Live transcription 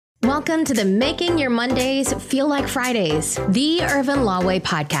Welcome to the Making Your Mondays Feel Like Fridays, the Irvin Lawway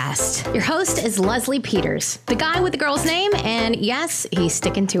podcast. Your host is Leslie Peters, the guy with the girl's name, and yes, he's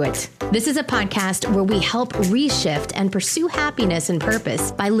sticking to it. This is a podcast where we help reshift and pursue happiness and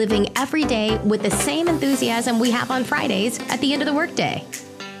purpose by living every day with the same enthusiasm we have on Fridays at the end of the workday.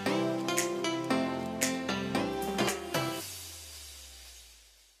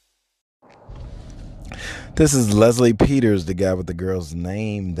 This is Leslie Peters, the guy with the girl's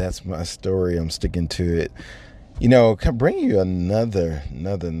name. That's my story. I'm sticking to it. You know, bring you another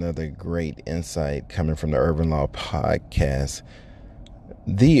great insight coming from the Irvin Law podcast,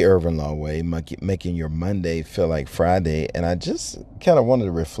 the Irvin Law way, making your Monday feel like Friday. And I just kind of wanted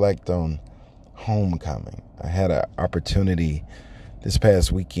to reflect on homecoming. I had an opportunity this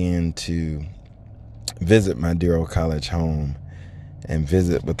past weekend to visit my dear old college home and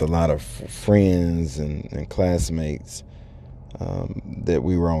visit with a lot of friends and classmates that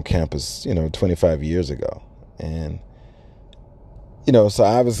we were on campus, 25 years ago. And, so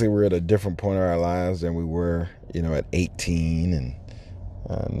obviously we're at a different point in our lives than we were, at 18 and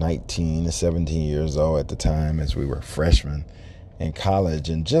 19 and 17 years old at the time as we were freshmen in college,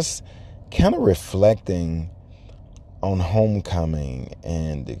 and just kind of reflecting on homecoming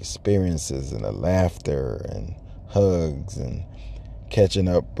and the experiences and the laughter and hugs and catching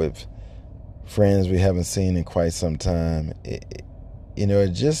up with friends we haven't seen in quite some time. It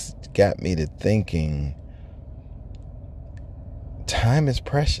just got me to thinking, time is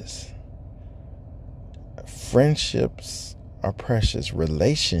precious. Friendships are precious.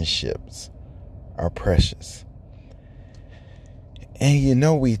 Relationships are precious.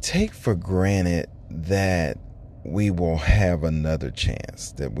 And we take for granted that we will have another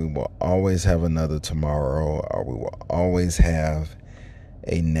chance, that we will always have another tomorrow, or we will always have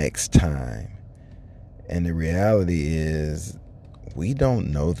a next time. And the reality is, we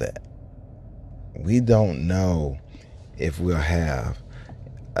don't know that. We don't know if we'll have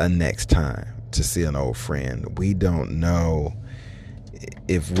a next time to see an old friend. We don't know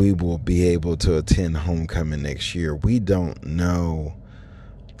if we will be able to attend homecoming next year. We don't know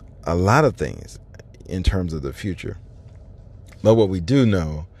a lot of things in terms of the future. But what we do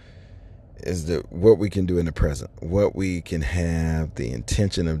know is that what we can do in the present, what we can have the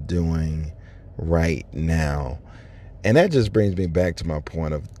intention of doing right now. And that just brings me back to my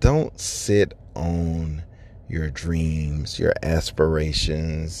point of, don't sit on your dreams, your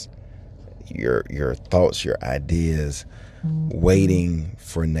aspirations, your thoughts, your ideas, waiting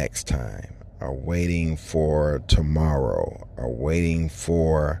for next time, or waiting for tomorrow, or waiting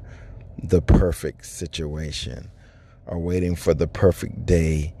for the perfect situation, or waiting for the perfect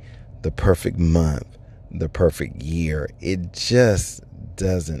day, the perfect month, the perfect year. It just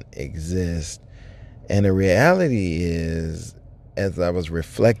doesn't exist. And the reality is, as I was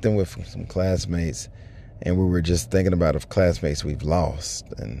reflecting with some classmates, and we were just thinking about of classmates we've lost,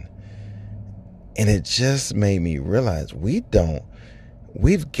 and it just made me realize we've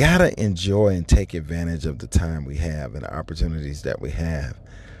got to enjoy and take advantage of the time we have and the opportunities that we have.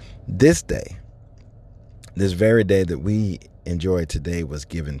 This day, this very day that we enjoy today, was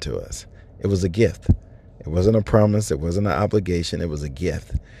given to us. It was a gift. It wasn't a promise. It wasn't an obligation. It was a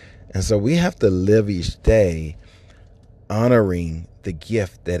gift. And so we have to live each day honoring the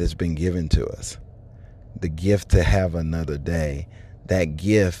gift that has been given to us. The gift to have another day. That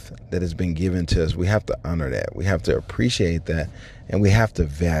gift that has been given to us, we have to honor that. We have to appreciate that, and we have to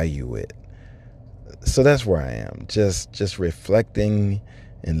value it. So that's where I am. Just reflecting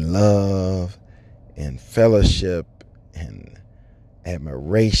in love and fellowship and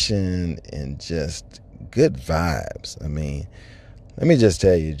admiration and just good vibes. I mean, let me just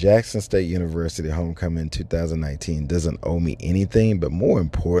tell you, Jackson State University homecoming 2019 doesn't owe me anything, but more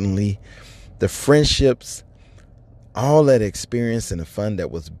importantly, the friendships, all that experience and the fun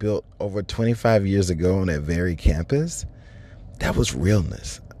that was built over 25 years ago on that very campus, that was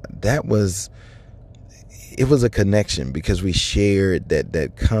realness. It was a connection because we shared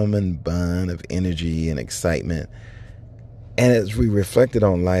that common bond of energy and excitement. And as we reflected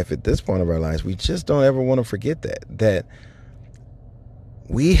on life at this point of our lives, we just don't ever want to forget that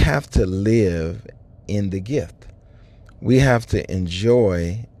we have to live in the gift. We have to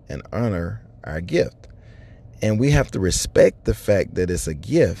enjoy and honor our gift. And we have to respect the fact that it's a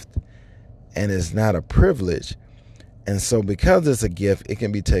gift and it's not a privilege. And so because it's a gift, it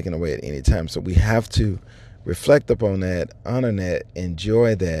can be taken away at any time. So we have to reflect upon that, honor that,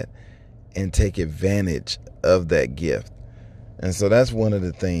 enjoy that, and take advantage of that gift. And so that's one of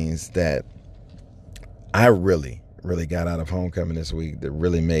the things that I really got out of homecoming this week, that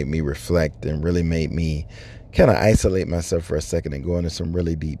really made me reflect and really made me kind of isolate myself for a second and go into some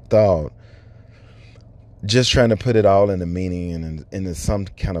really deep thought, just trying to put it all in the meaning and into some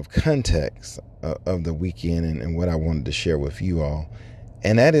kind of context of the weekend and what I wanted to share with you all.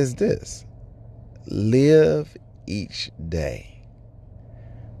 And that is this: live each day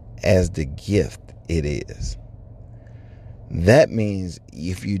as the gift it is. That means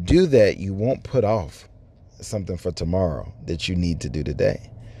if you do that, you won't put off something for tomorrow that you need to do today.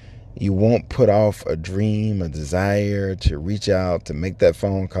 You won't put off a dream, a desire to reach out, to make that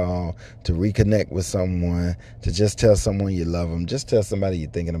phone call, to reconnect with someone, to just tell someone you love them, just tell somebody you're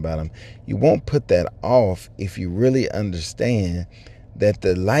thinking about them. You won't put that off if you really understand that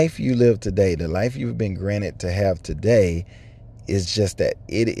the life you live today, the life you've been granted to have today, is just that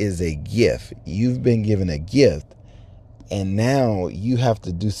it is a gift. You've been given a gift, and now you have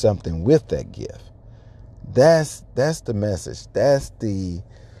to do something with that gift. That's the message. That's the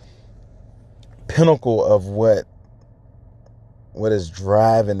pinnacle of what is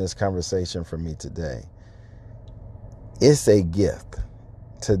driving this conversation for me today. It's a gift.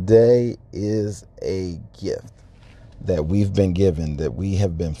 Today is a gift that we've been given, that we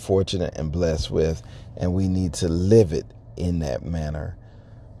have been fortunate and blessed with, and we need to live it in that manner,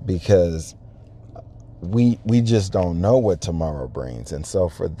 because we just don't know what tomorrow brings. And so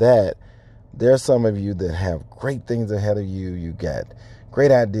for that, there are some of you that have great things ahead of you. You got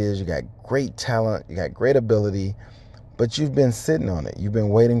great ideas, you got great talent, you got great ability, but you've been sitting on it. You've been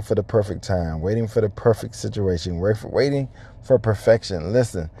waiting for the perfect time, waiting for the perfect situation, waiting for perfection.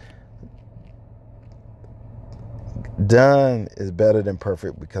 Listen, done is better than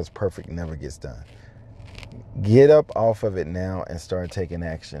perfect, because perfect never gets done. Get up off of it now and start taking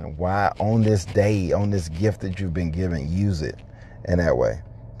action. Why? On this day, on this gift that you've been given, use it in that way.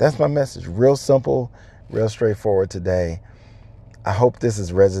 That's my message. Real simple, real straightforward today. I hope this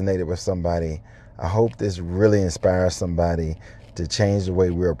has resonated with somebody. I hope this really inspires somebody to change the way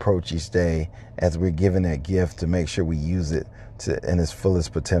we approach each day as we're given that gift, to make sure we use it in its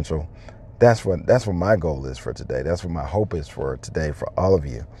fullest potential. That's what my goal is for today. That's what my hope is for today for all of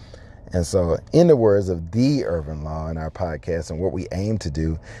you. And so, in the words of the Irvin Law in our podcast, and what we aim to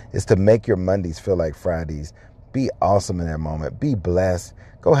do is to make your Mondays feel like Fridays. Be awesome in that moment. Be blessed.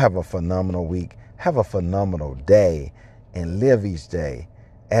 Go have a phenomenal week. Have a phenomenal day. And live each day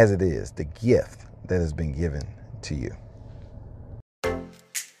as it is, the gift that has been given to you.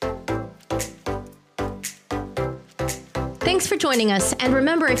 Thanks for joining us. And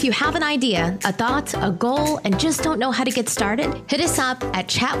remember, if you have an idea, a thought, a goal, and just don't know how to get started, hit us up at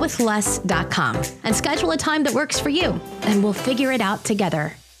chatwithless.com and schedule a time that works for you, and we'll figure it out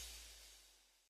together.